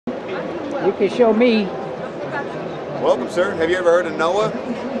You can show me. Welcome, sir. Have you ever heard of Noah?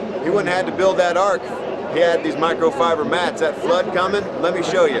 He wouldn't have had to build that ark. He had these microfiber mats. That flood coming, let me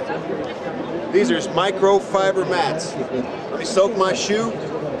show you. These are microfiber mats. Let me soak my shoe.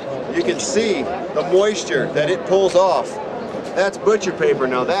 You can see the moisture that it pulls off. That's butcher paper.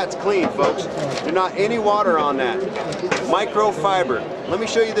 Now that's clean, folks. There's not any water on that. Microfiber. Let me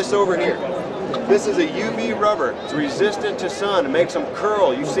show you this over here. This is a UV rubber. It's resistant to sun. It makes them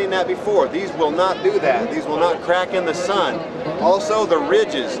curl. You've seen that before. These will not do that. These will not crack in the sun. Also, the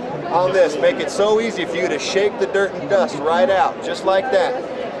ridges on this make it so easy for you to shake the dirt and dust right out, just like that.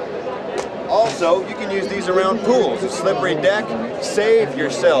 Also, you can use these around pools. A slippery deck. Save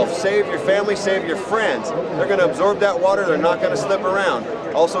yourself, save your family, save your friends. They're going to absorb that water. They're not going to slip around.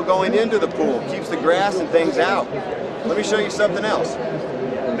 Also, going into the pool keeps the grass and things out. Let me show you something else.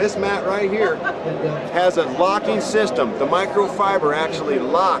 This mat right here has a locking system. The microfiber actually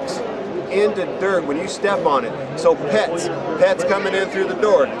locks into dirt when you step on it. So pets coming in through the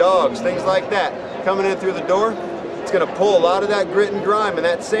door, dogs, things like that, coming in through the door, it's going to pull a lot of that grit and grime and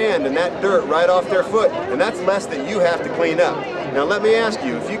that sand and that dirt right off their foot. And that's less that you have to clean up. Now let me ask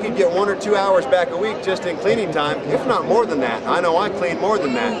you, if you could get 1 or 2 hours back a week just in cleaning time, if not more than that, I know I clean more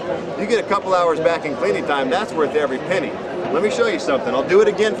than that, you get a couple hours back in cleaning time, that's worth every penny. Let me show you something. I'll do it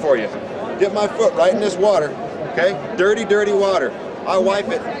again for you. Dip my foot right in this water, okay? Dirty, dirty water. I wipe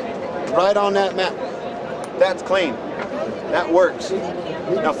it right on that mat. That's clean. That works.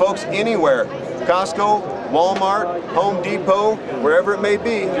 Now folks, anywhere, Costco, Walmart, Home Depot, wherever it may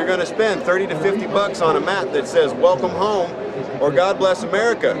be, you're going to spend 30 to 50 bucks on a mat that says welcome home or God bless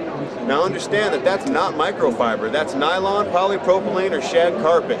America. Now understand that that's not microfiber. That's nylon, polypropylene, or shag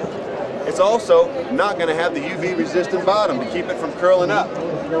carpet. It's also not going to have the UV resistant bottom to keep it from curling up.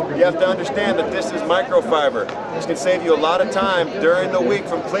 You have to understand that this is microfiber. This can save you a lot of time during the week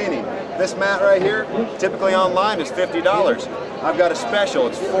from cleaning. This mat right here, typically online, is $50. I've got a special.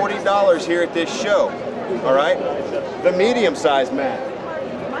 It's $40 here at this show. All right? The medium-sized mat.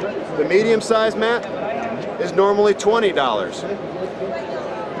 The medium-sized mat is normally $20.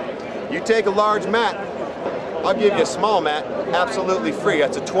 You take a large mat, I'll give you a small mat absolutely free.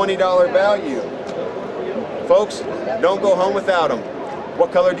 That's a $20 value. Folks, don't go home without them.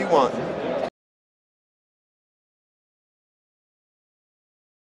 What color do you want?